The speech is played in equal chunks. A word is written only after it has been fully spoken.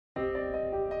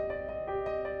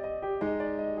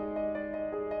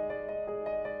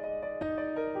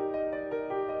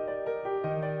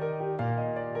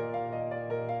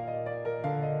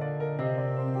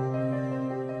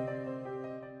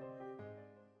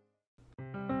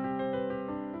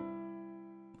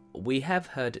we have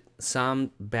heard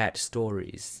some bad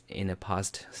stories in the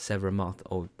past several months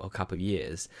or a couple of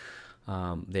years.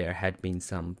 There had been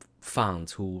some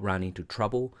funds who run into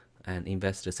trouble and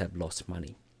investors have lost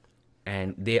money.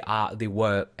 And they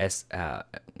were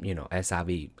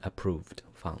SRV approved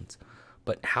funds.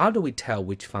 But how do we tell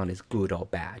which fund is good or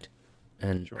bad?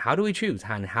 And how do we choose?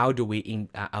 And how do we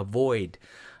avoid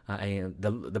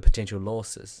the potential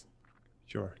losses?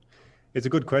 Sure. It's a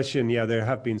good question. Yeah, there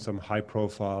have been some high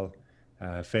profile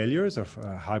failures or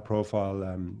high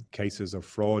profile cases of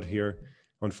fraud here,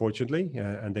 unfortunately,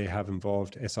 and they have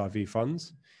involved SRV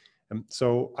funds.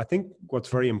 So I think what's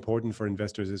very important for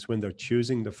investors is when they're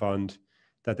choosing the fund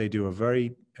that they do a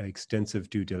very extensive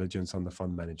due diligence on the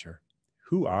fund manager.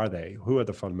 Who are they? Who are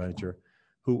the fund manager?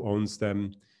 Who owns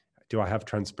them? Do I have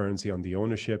transparency on the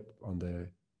ownership, on the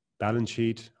balance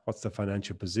sheet? What's the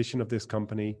financial position of this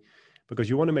company? Because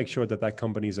you want to make sure that that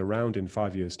company is around in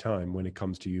 5 years' time when it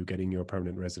comes to you getting your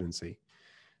permanent residency.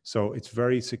 So it's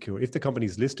very secure. If the company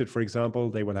is listed, for example,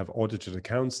 they will have audited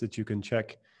accounts that you can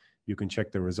check. You can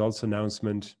check the results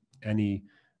announcement. Any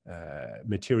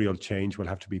material change will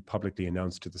have to be publicly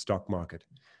announced to the stock market.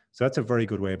 So that's a very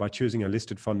good way. By choosing a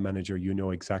listed fund manager, you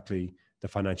know exactly the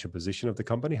financial position of the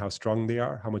company, how strong they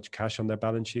are, how much cash on their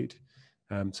balance sheet.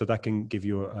 So that can give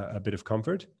you a bit of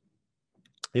comfort.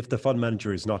 If the fund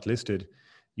manager is not listed,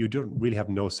 you don't really have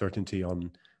no certainty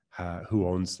on who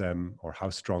owns them or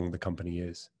how strong the company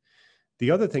is.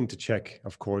 The other thing to check,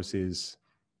 of course, is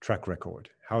track record.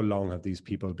 How long have these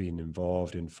people been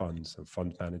involved in funds and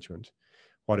fund management?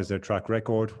 What is their track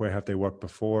record? Where have they worked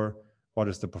before? What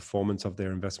is the performance of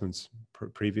their investments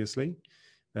previously?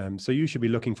 So you should be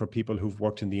looking for people who've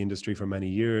worked in the industry for many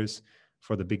years,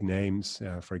 for the big names,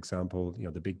 for example,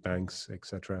 the big banks,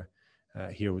 etc.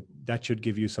 Here, that should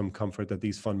give you some comfort that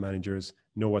these fund managers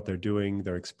know what they're doing,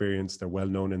 they're experienced, they're well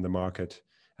known in the market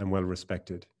and well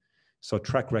respected. So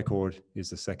track record is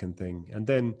the second thing. And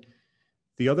then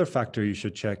the other factor you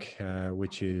should check,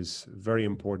 which is very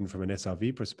important from an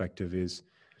SRV perspective, is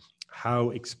how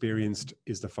experienced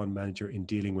is the fund manager in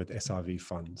dealing with SRV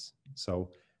funds? So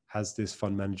has this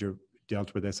fund manager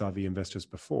dealt with SRV investors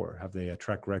before? Have they a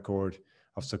track record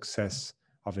of success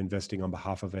of investing on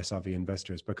behalf of SRV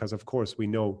investors? Because of course we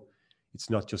know it's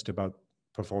not just about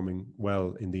performing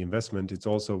well in the investment, it's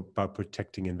also about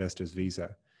protecting investors'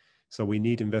 visa. So we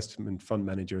need investment fund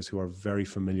managers who are very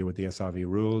familiar with the SRV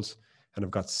rules and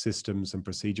have got systems and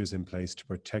procedures in place to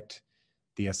protect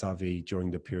the SRV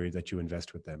during the period that you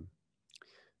invest with them.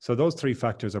 So those three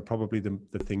factors are probably the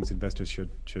things investors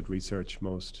should research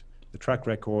most: the track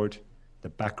record, the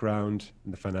background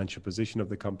and the financial position of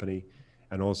the company,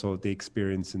 and also the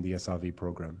experience in the SRV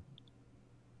program.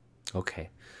 Okay.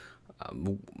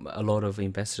 A lot of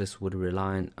investors would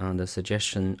rely on the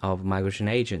suggestion of migration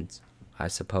agents. I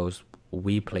suppose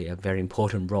we play a very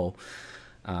important role.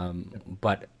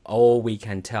 But all we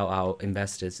can tell our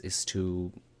investors is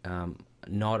to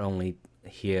not only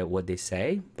hear what they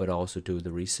say, but also do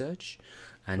the research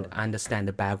and understand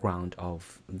the background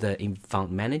of the fund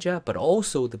manager, but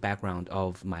also the background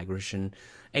of migration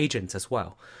agents as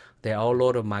well. There are a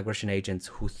lot of migration agents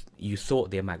who you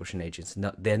thought they're migration agents.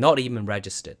 They're not even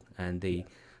registered, and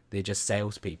they're just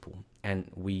salespeople. And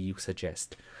we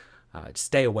suggest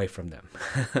stay away from them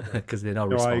because they're not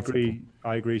responsible.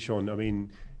 I agree, Sean. I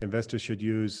mean, investors should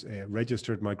use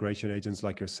registered migration agents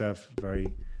like yourself.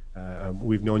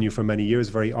 We've known you for many years,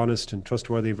 very honest and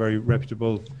trustworthy, very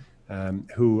reputable,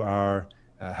 who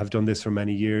have done this for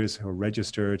many years, who are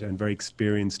registered and very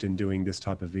experienced in doing this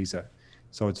type of visa.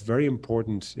 So it's very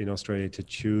important in Australia to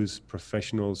choose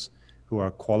professionals who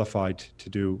are qualified to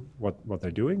do what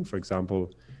they're doing. For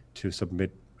example, to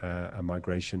submit a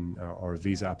migration or a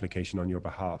visa application on your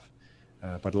behalf.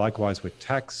 But likewise with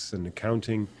tax and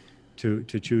accounting, to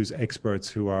choose experts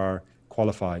who are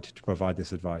qualified to provide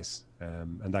this advice.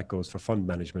 And that goes for fund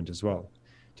management as well,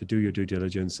 to do your due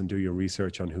diligence and do your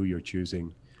research on who you're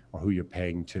choosing or who you're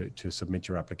paying to submit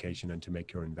your application and to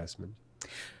make your investment.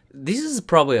 This is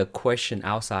probably a question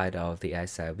outside of the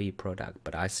SRV product,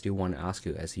 but I still want to ask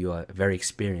you, as you are a very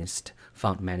experienced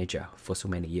fund manager for so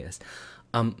many years.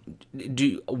 From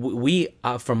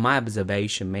my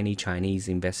observation, many Chinese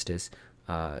investors,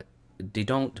 they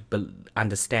don't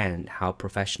understand how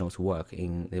professionals work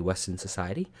in the Western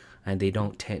society, and they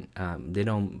don't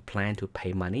plan to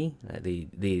pay money. They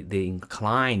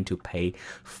incline to pay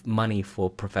money for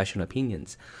professional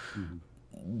opinions. Mm-hmm.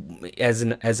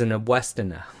 As a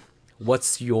Westerner,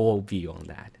 what's your view on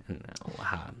that?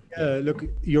 Look,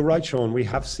 you're right, Sean. We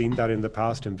have seen that in the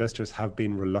past. Investors have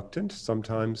been reluctant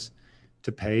sometimes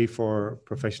to pay for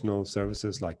professional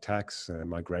services like tax,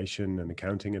 migration and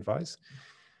accounting advice.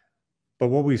 But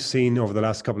what we've seen over the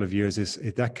last couple of years is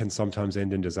that can sometimes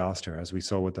end in disaster, as we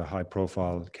saw with the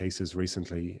high-profile cases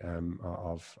recently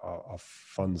of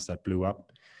funds that blew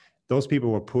up. Those people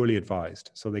were poorly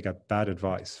advised, so they got bad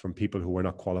advice from people who were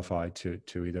not qualified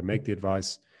to either make the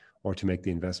advice or to make the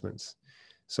investments.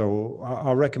 So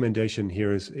our recommendation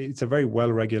here is, it's a very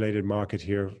well-regulated market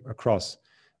here across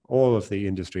all of the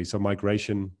industry. So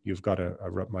migration, you've got a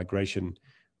migration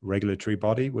regulatory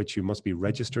body, which you must be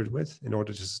registered with in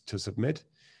order to submit.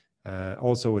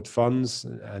 Also with funds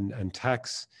and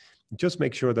tax, just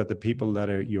make sure that the people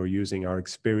that you're using are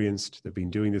experienced, they've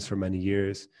been doing this for many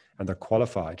years, and they're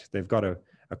qualified. They've got a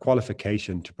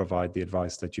qualification to provide the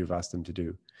advice that you've asked them to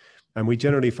do. And we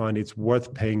generally find it's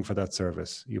worth paying for that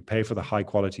service. You pay for the high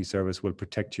quality service, will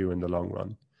protect you in the long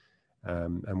run.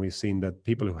 And we've seen that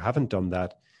people who haven't done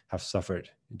that have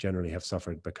suffered, generally have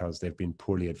suffered because they've been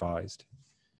poorly advised.